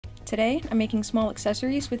Today, I'm making small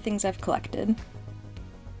accessories with things I've collected.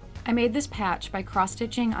 I made this patch by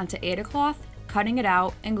cross-stitching onto Aida cloth, cutting it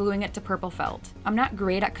out, and gluing it to purple felt. I'm not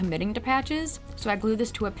great at committing to patches, so I glued this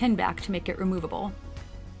to a pin back to make it removable.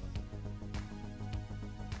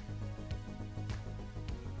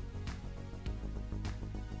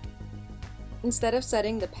 Instead of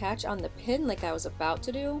setting the patch on the pin like I was about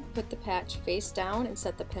to do, put the patch face down and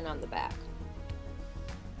set the pin on the back.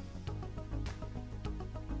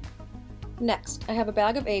 Next, I have a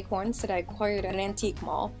bag of acorns that I acquired at an antique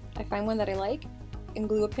mall. I find one that I like and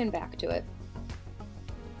glue a pin back to it.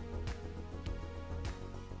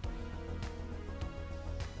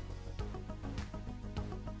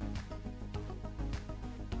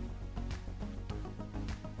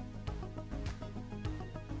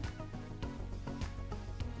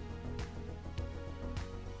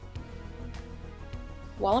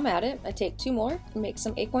 While I'm at it, I take two more and make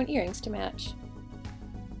some acorn earrings to match.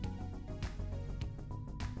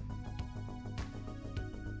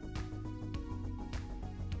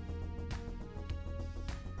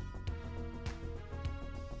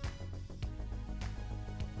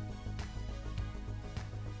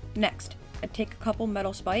 Next, I take a couple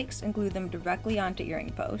metal spikes and glue them directly onto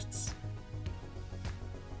earring posts.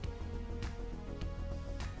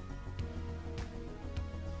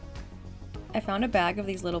 I found a bag of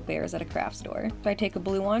these little bears at a craft store, so I take a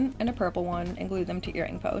blue one and a purple one and glue them to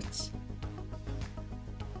earring posts.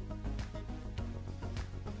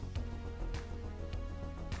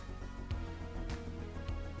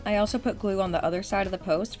 I also put glue on the other side of the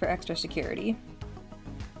post for extra security.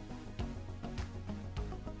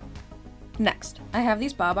 Next, I have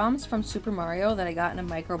these bob-ombs from Super Mario that I got in a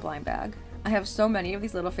micro blind bag. I have so many of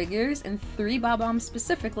these little figures, and 3 bob-ombs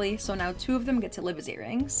specifically, so now 2 of them get to live as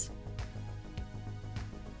earrings.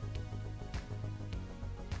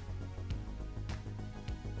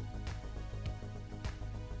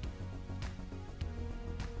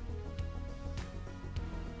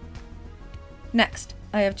 Next,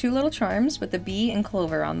 I have 2 little charms with a bee and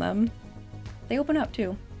clover on them. They open up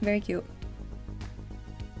too, very cute.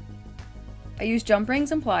 I use jump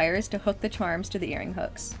rings and pliers to hook the charms to the earring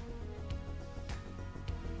hooks.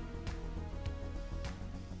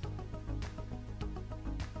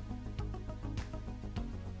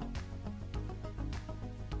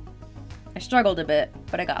 I struggled a bit,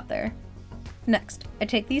 but I got there. Next, I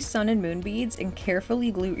take these sun and moon beads and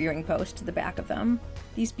carefully glue earring posts to the back of them.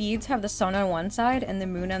 These beads have the sun on one side and the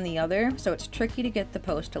moon on the other, so it's tricky to get the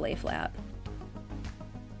post to lay flat.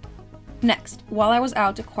 Next, while I was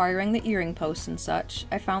out acquiring the earring posts and such,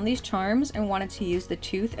 I found these charms and wanted to use the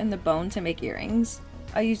tooth and the bone to make earrings.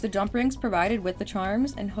 I used the jump rings provided with the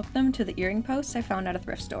charms and hooked them to the earring posts I found at a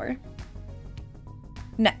thrift store.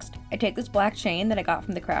 Next, I take this black chain that I got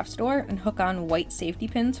from the craft store and hook on white safety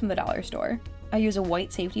pins from the dollar store. I use a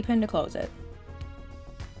white safety pin to close it.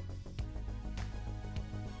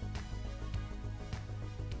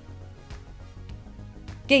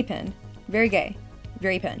 Gay pin. Very gay.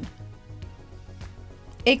 Very pinned.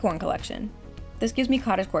 Acorn collection. This gives me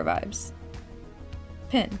cottagecore vibes.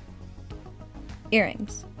 Pin.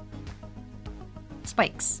 Earrings.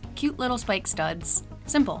 Spikes. Cute little spike studs.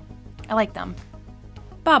 Simple. I like them.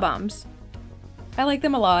 Bob-ombs. I like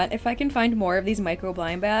them a lot. If I can find more of these micro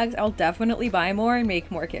blind bags, I'll definitely buy more and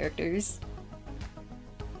make more characters.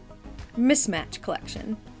 Mismatch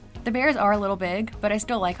collection. The bears are a little big, but I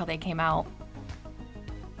still like how they came out.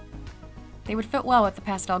 They would fit well with the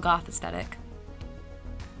pastel goth aesthetic.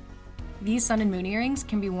 These sun and moon earrings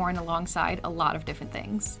can be worn alongside a lot of different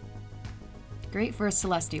things. Great for a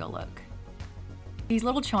celestial look. These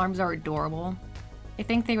little charms are adorable. I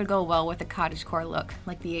think they would go well with a cottagecore look,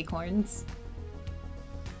 like the acorns.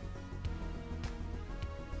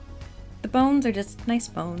 The bones are just nice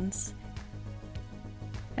bones.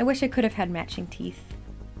 I wish I could have had matching teeth.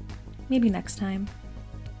 Maybe next time.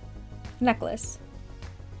 Necklace.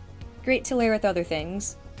 Great to layer with other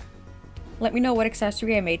things. Let me know what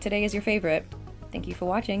accessory I made today is your favorite. Thank you for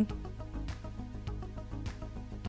watching.